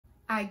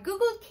I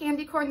googled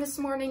candy corn this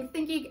morning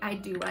thinking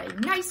I'd do a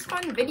nice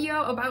fun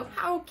video about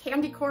how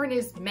candy corn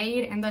is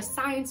made and the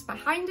science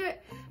behind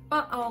it,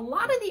 but a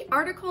lot of the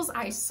articles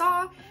I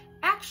saw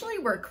actually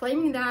were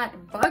claiming that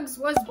bugs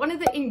was one of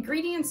the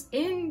ingredients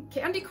in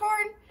candy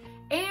corn,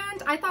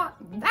 and I thought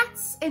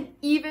that's an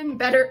even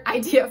better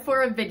idea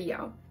for a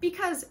video.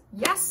 Because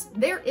yes,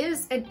 there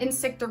is an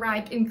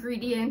insect-derived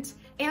ingredient,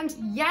 and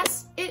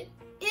yes, it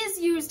is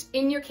used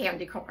in your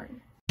candy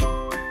corn.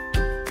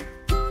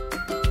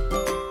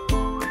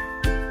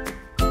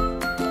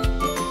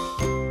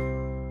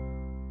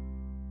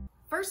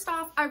 First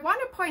off, I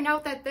want to point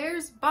out that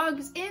there's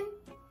bugs in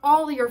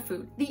all your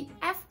food. The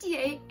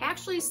FDA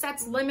actually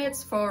sets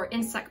limits for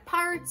insect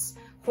parts,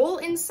 whole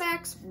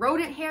insects,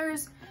 rodent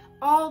hairs,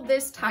 all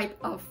this type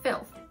of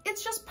filth.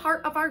 It's just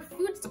part of our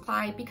food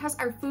supply because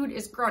our food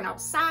is grown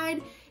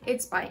outside,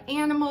 it's by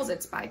animals,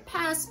 it's by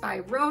pests, by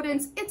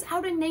rodents, it's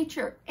out in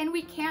nature, and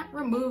we can't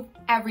remove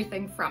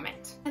everything from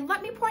it. And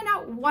let me point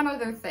out one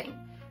other thing.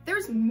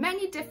 There's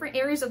many different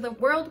areas of the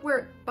world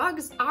where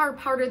bugs are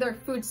part of their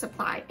food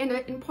supply and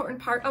an important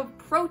part of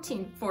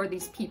protein for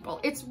these people.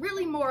 It's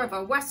really more of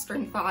a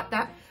Western thought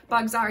that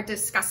bugs are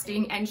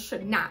disgusting and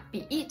should not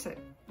be eaten.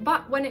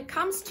 But when it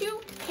comes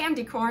to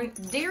candy corn,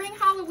 during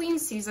Halloween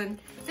season,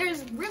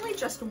 there's really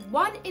just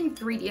one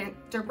ingredient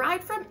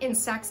derived from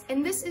insects,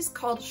 and this is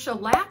called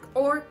shellac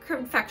or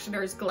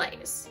confectioner's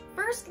glaze.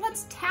 First,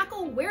 let's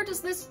tackle where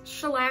does this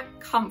shellac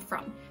come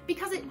from?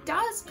 Because it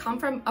does come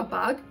from a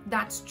bug,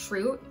 that's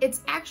true. It's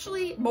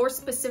actually more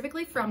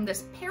specifically from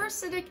this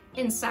parasitic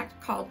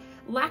insect called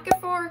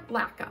Laccifer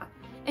lacca.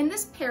 And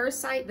this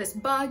parasite, this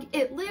bug,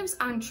 it lives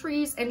on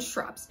trees and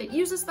shrubs. It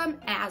uses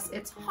them as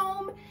its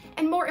home,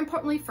 and more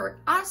importantly for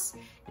us,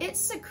 it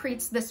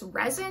secretes this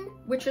resin,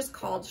 which is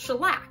called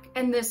shellac.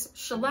 And this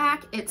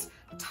shellac, it's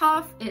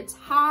tough, it's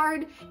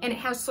hard, and it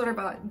has sort of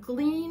a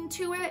gleam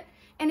to it,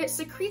 and it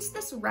secretes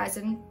this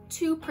resin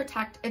to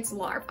protect its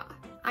larva.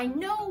 I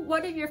know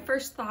one of your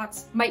first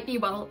thoughts might be,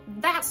 well,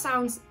 that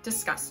sounds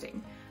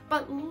disgusting.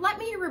 But let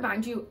me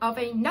remind you of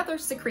another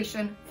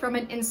secretion from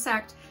an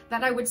insect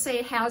that I would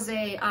say has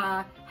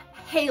a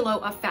halo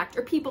effect,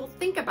 or people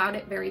think about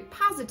it very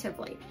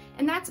positively.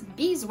 And that's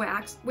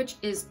beeswax, which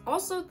is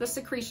also the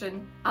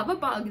secretion of a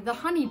bug, the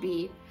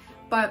honeybee,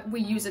 but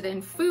we use it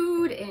in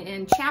food,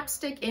 in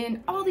chapstick,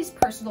 in all these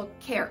personal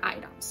care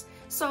items.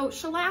 So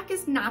shellac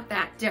is not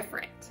that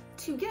different.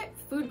 To get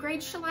food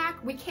grade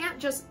shellac, we can't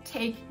just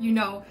take,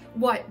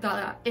 what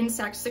the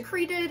insect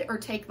secreted or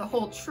take the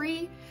whole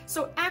tree.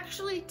 So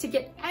actually, to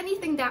get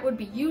anything that would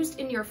be used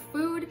in your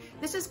food,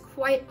 this is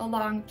quite a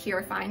long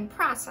purifying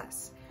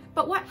process.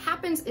 But what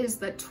happens is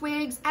the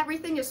twigs,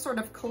 everything is sort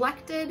of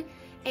collected,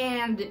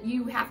 and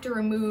you have to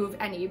remove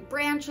any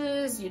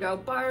branches,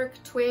 bark,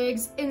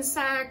 twigs,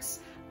 insects,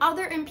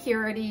 other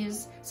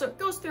impurities. So it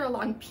goes through a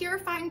long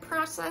purifying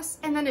process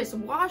and then is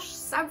washed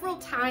several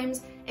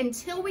times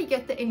until we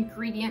get the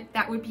ingredient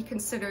that would be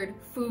considered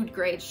food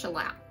grade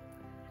shellac.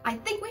 I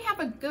think we have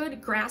a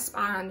good grasp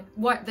on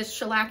what the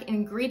shellac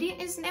ingredient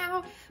is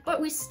now,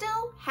 but we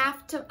still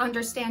have to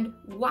understand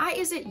why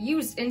is it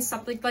used in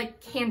something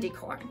like candy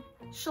corn.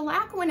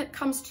 Shellac, when it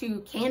comes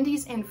to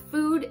candies and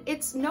food,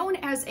 it's known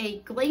as a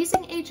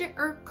glazing agent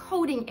or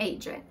coating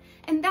agent.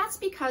 And that's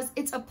because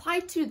it's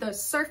applied to the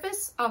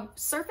surface of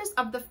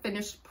the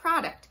finished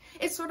product.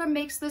 It sort of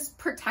makes this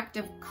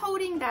protective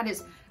coating that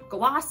is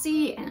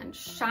glossy and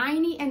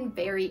shiny and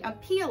very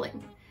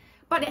appealing.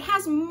 But it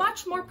has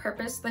much more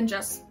purpose than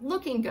just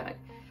looking good.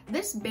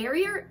 This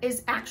barrier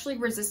is actually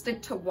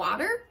resistant to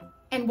water,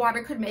 and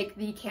water could make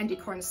the candy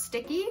corn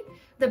sticky.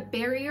 The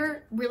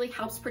barrier really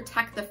helps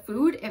protect the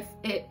food if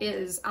it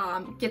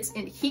gets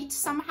in heat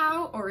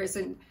somehow or is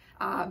in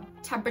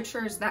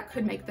temperatures that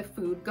could make the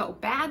food go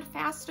bad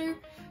faster.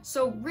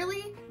 So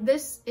really,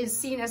 this is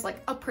seen as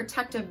like a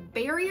protective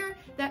barrier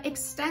that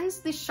extends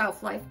the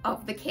shelf life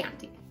of the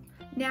candy.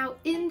 Now,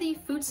 in the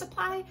food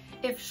supply,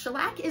 if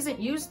shellac isn't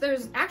used,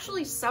 there's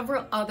actually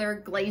several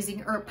other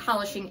glazing or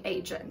polishing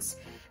agents.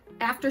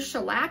 After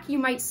shellac, you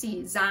might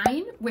see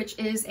zyme, which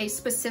is a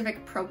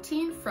specific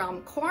protein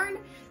from corn.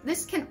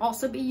 This can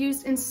also be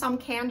used in some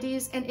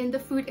candies and in the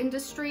food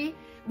industry,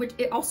 which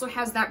it also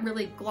has that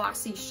really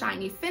glossy,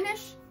 shiny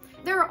finish.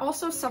 There are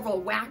also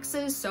several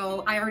waxes,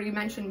 so I already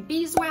mentioned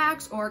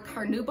beeswax or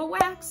carnauba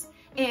wax.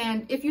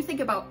 And if you think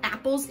about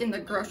apples in the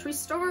grocery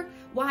store,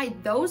 why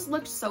those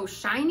look so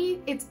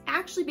shiny, it's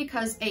actually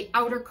because an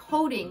outer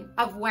coating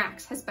of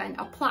wax has been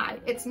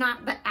applied. It's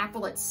not the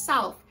apple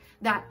itself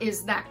that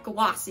is that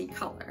glossy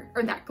color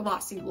or that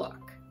glossy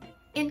look.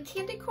 And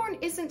candy corn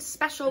isn't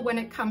special when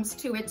it comes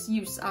to its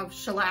use of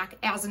shellac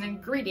as an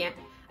ingredient.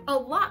 A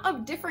lot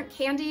of different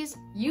candies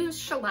use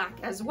shellac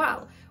as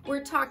well.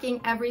 We're talking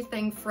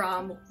everything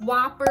from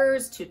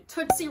Whoppers to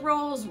Tootsie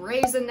Rolls,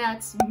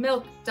 Raisinets,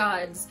 Milk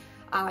Duds,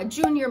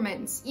 Junior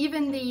Mints,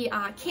 even the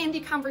Candy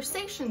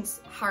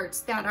Conversations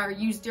hearts that are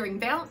used during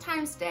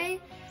Valentine's Day.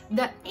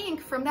 The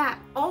ink from that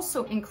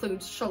also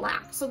includes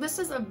shellac, so this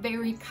is a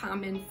very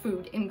common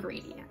food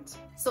ingredient.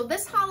 So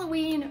this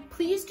Halloween,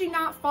 please do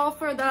not fall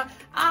for the,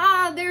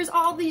 there's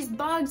all these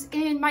bugs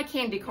in my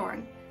candy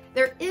corn.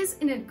 There is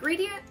an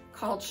ingredient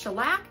called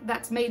shellac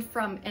that's made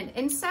from an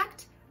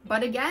insect,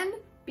 but again,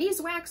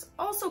 beeswax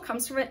also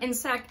comes from an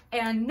insect,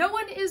 and no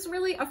one is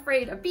really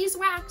afraid of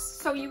beeswax,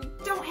 so you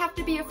don't have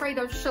to be afraid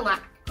of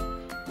shellac.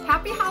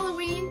 Happy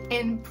Halloween,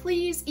 and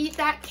please eat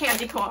that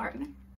candy corn.